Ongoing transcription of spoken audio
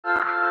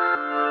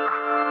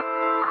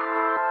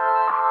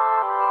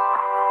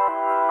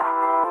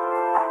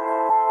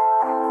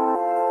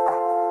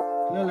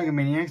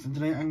Mechs, and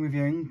today I'm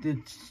reviewing the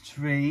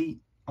 3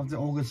 of the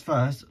August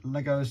 1st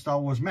LEGO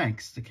Star Wars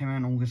Mechs that came out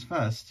on August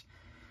 1st.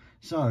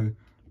 So,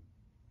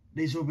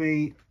 these will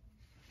be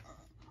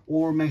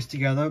all mixed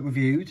together,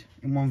 reviewed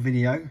in one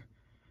video.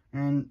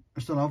 And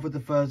I'll start off with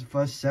the first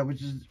set,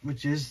 which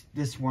is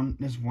this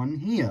one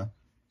here.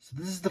 So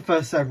this is the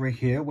first set right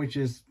here, which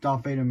is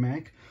Darth Vader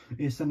Mech.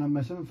 It's the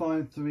number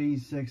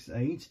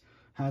 75368.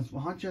 Has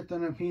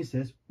 130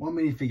 pieces, 1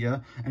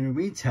 minifigure, and a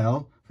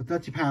retail for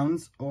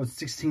 £30 or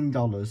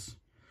 $16.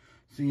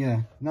 So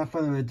yeah, without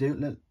further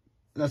ado,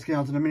 let's get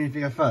on to the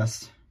minifigure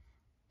first. So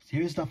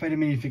here's the Darth Vader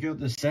minifigure.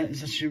 The set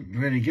is actually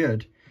really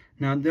good.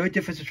 Now, the only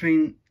difference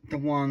between the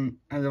one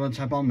and the one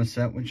type armor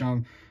set, which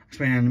I'll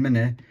explain in a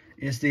minute,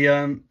 is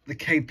the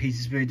cape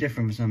piece is very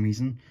different for some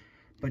reason.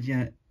 But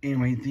yeah,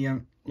 anyway,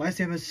 the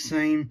lightsaber is the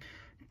same,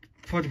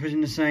 product is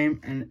the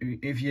same, and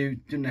if you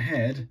do the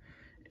head,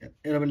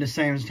 it'll be the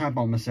same as the type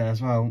armor set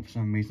as well for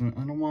some reason. I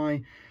don't know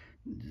why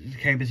the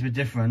cape is a bit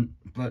different,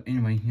 but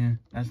anyway, yeah,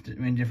 that's the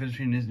main difference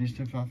between these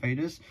two Darth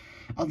Vaders.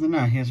 Other than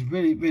that, he has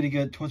really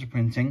good torture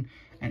printing,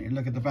 and you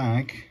look at the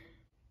back,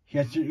 he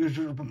has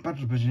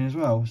battle precision as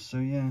well. So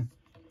yeah,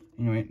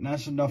 anyway,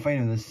 that's the Darth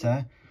Vader of this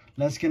set.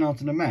 Let's get on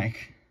to the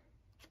mech.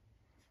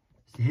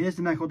 So here's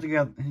the mech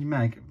altogether. His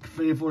mech,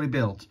 fully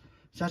built.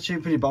 It's actually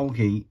pretty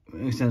bulky,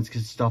 in a sense,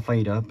 because it's Darth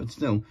Vader, but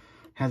still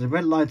has a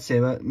red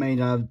lightsaber made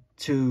out of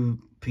 3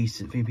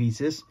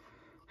 pieces.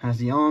 Has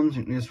the arms,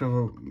 you can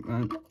swivel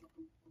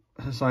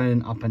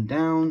sliding up and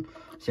down.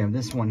 So you have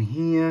this one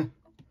here,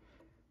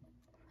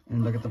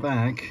 and look at the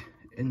back.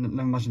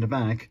 Not much in the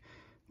back,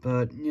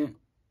 but yeah,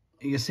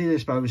 you can see the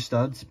exposed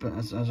studs, but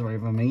that's alright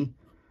for me.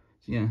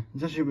 So yeah,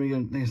 it's actually a really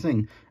good nice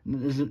thing.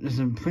 There's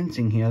some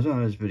printing here as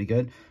well. It's pretty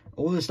good.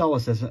 All the Star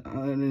Wars sets,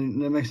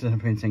 the mix of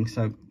printing,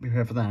 so be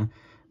prepared for that.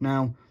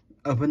 Now,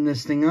 open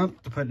this thing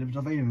up to put the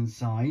Darth Vader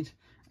inside,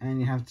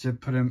 and you have to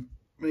put him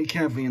really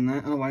carefully in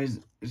there, otherwise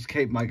his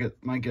cape might get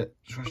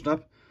crushed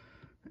up,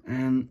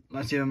 and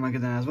lightsaber might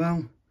get there as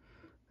well.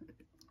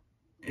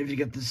 If you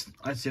get this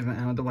lightsaber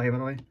out of the way, by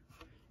the way,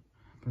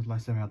 put the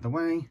lightsaber out of the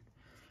way,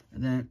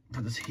 and then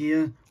put this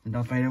here. The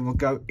Darth Vader will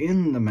go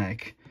in the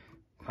mech.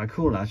 Quite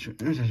cool, actually.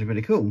 It's actually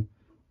really cool.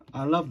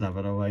 I love that,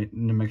 by the way,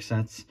 in the mech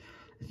sets.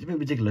 It's a bit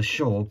ridiculous,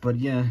 sure, but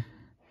yeah.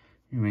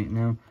 Anyway,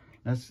 now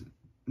that's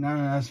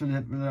for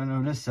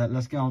this set.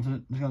 Let's go on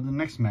to the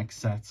next mech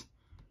set.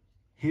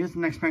 Here's the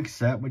next mech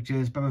set, which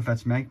is Boba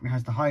Fett's mech. It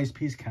has the highest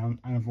piece count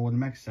out of all the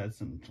mech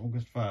sets on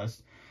August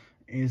 1st.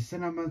 Is set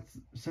number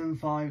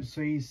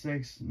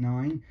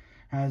 75369.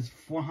 Has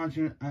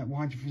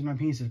 159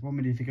 pieces, 1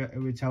 minifigure. It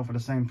would retail for the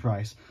same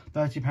price,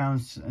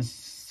 £30 and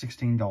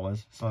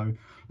 $16. So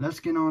let's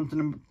get on to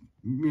the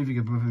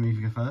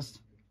minifigure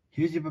first.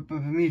 Here's your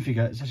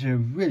minifigure. It's actually a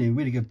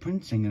really good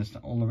printing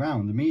all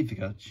around the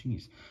minifigure.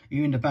 Jeez,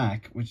 even the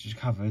back, which is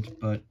covered,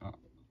 but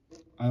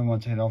I don't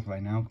want to take it off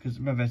right now because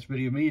remember, it's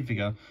really a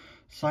minifigure.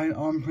 Side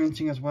arm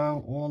printing as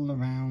well, all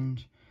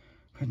around.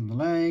 Putting the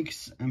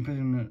legs and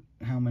putting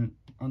the helmet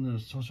on the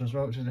saucer as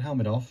well, which is the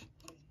helmet off.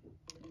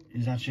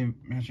 Is actually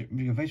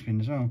really good face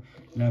print as well.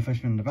 No face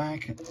print in the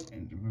back.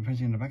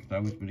 Printing in the back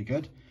though was really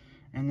good.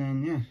 And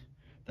then yeah,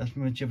 that's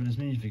pretty much it for this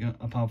minifigure.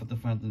 Apart from the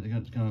fact that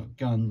it's got a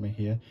gun right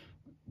here.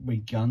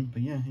 Big gun,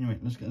 but yeah, anyway,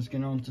 let's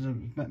get on to the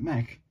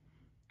mech.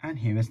 And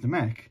here is the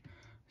mech.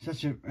 It's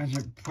actually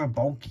quite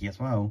bulky as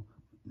well.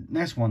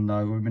 Next one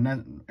though will be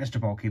extra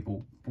bulky,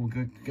 but we'll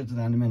get to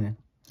that in a minute.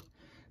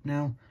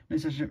 Now,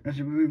 this is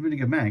actually a really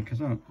good mech as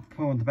well.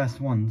 Probably one of the best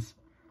ones.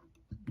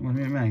 One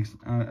of the mechs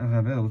I've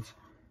ever built,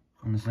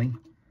 honestly.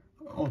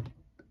 Oh,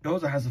 it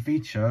also has a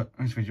feature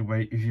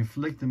where if you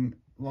flick the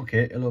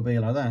rocket, it'll be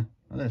like that,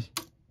 like this.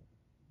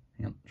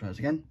 Yep, try this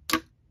again.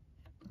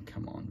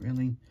 Come on,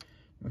 really?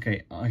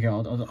 Okay, I'll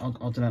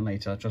do that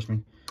later, trust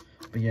me.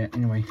 But yeah,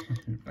 anyway,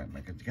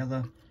 back it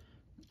together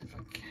if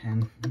I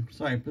can.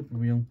 Sorry, flip the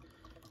wheel.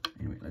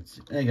 Anyway, let's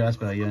see. There you go, that's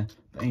better, yeah.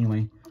 But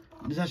anyway,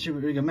 this is actually a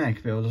really good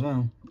mech build as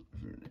well.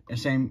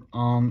 Same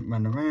arm,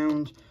 run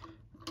around,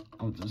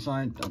 up to the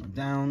side, up and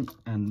down,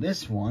 and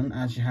this one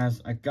actually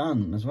has a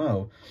gun as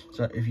well.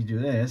 So if you do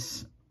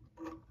this,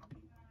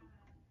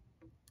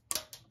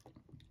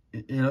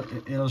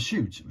 it'll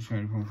shoot, which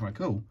is quite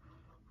cool.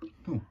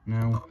 Cool.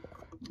 Now,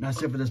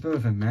 that's it for this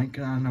Boba Fett mech.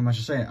 I don't know much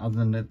to say other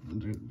than the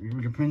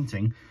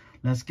printing.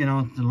 Let's get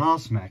on to the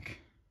last mech.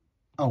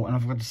 Oh, and I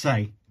forgot to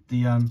say,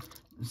 the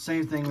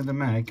same thing with the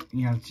mech.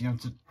 You have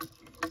to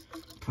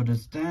put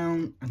this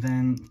down and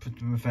then put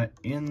the Boba Fett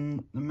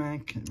in the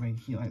mech right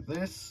here like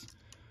this.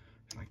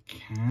 If I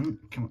can,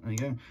 come on, there you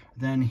go.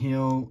 Then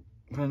he'll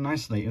put it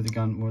nicely if the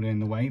gun will in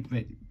the way,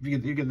 but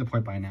you get the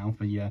point by now.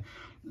 But yeah,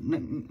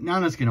 now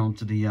let's get on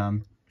to the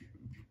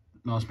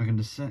last mech in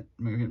the set,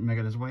 mech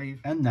this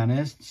wave, and that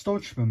is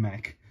Stormtrooper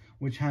Mech,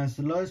 which has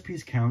the lowest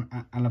piece count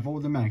out of all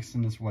the mechs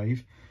in this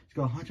wave. It's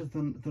got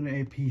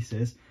 138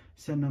 pieces,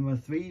 set number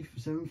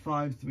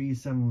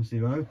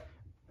 75370.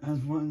 Has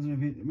one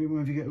if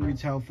you get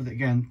retail for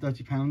again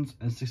 £30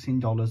 and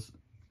 $16.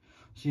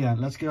 So yeah,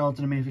 let's get on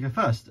to the minifigure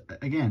first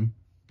again.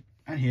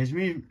 And here's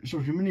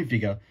Stormtrooper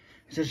minifigure.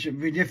 It's actually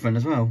really different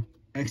as well.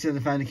 Except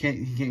the fact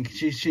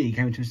that she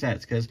came in 2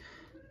 sets, because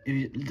if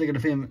you look at the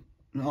film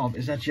off,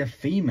 it's actually a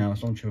female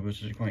Stormtrooper,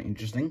 which is quite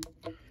interesting.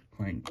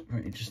 Quite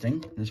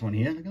interesting. This one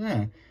here, look at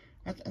that.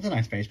 That's a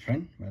nice face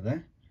print right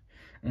there.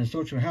 And the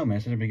Stormtrooper helmet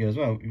is pretty good as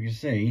well. You can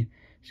see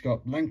it's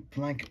got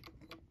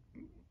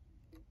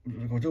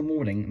got dual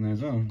molding in there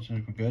as well, so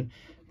quite good.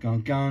 Got a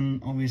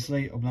gun,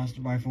 obviously, or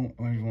blaster rifle,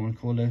 whatever you want to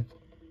call it.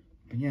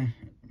 But yeah,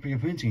 pretty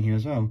good printing here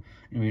as well.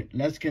 Anyway,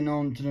 let's get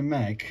on to the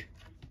mech.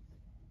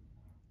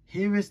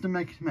 Here is the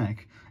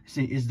mech.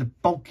 See, is the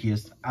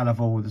bulkiest out of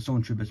all the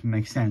Stormtroopers.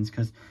 Makes sense,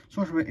 because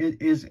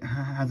Stormtrooper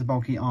has a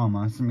bulky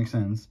armor, so it makes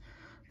sense.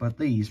 But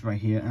these right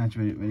here are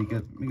actually really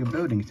good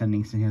building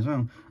techniques in here as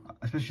well.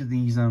 Especially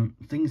these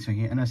things right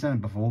here. And I've said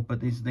it before, but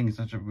these things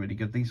are really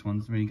good. These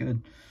ones are really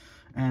good.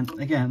 And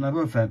again, like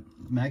both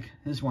mech,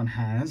 this one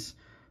has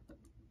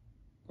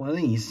one of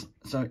these.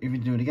 So if you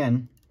do it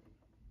again,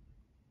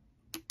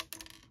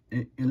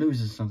 it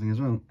loses something as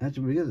well. That's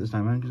really good this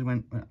time around, because it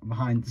went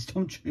behind the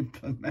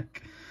Stormtrooper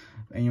mech.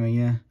 Anyway,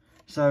 yeah.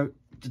 So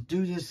to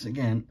do this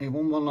again, it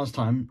won one last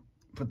time.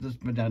 Put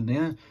down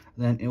there,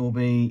 then it will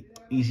be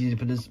easy to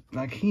put this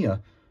back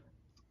here.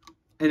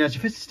 It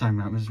actually fits this time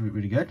around, which is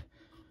really good.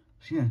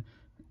 So yeah,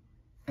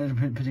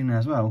 and put in there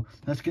as well.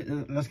 Let's go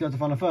to the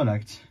final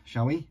verdict,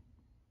 shall we?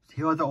 So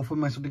here are the all 4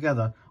 mechs all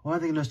together. What do I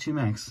think of those 2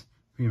 mechs?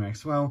 3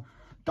 mechs. Well,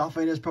 Darth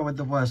Vader is probably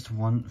the worst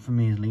one for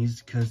me at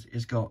least, because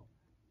it's got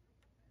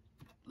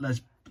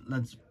less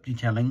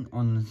detailing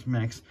on its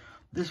mechs.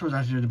 This was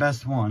actually the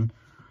best one.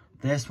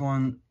 This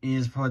one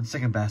is probably the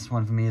second best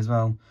one for me as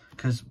well,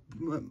 because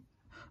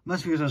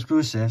most videos are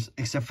exclusives,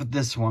 except for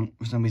this one,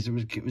 for some reason,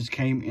 which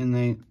came in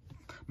the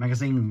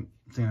magazine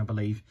thing, I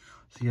believe.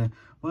 So yeah,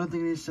 what I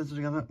think these sets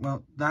together,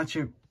 well, they're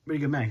actually really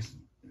good mechs.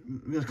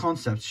 There's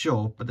concepts,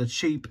 sure, but they're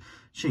cheap,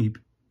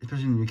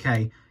 especially in the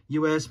UK.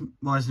 US,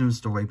 well, it's a different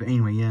story, but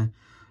anyway, yeah.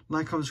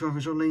 Like, comment, subscribe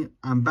for shortly.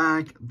 I'm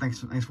back. Thanks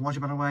for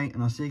watching, by the way,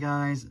 and I'll see you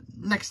guys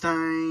next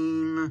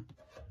time.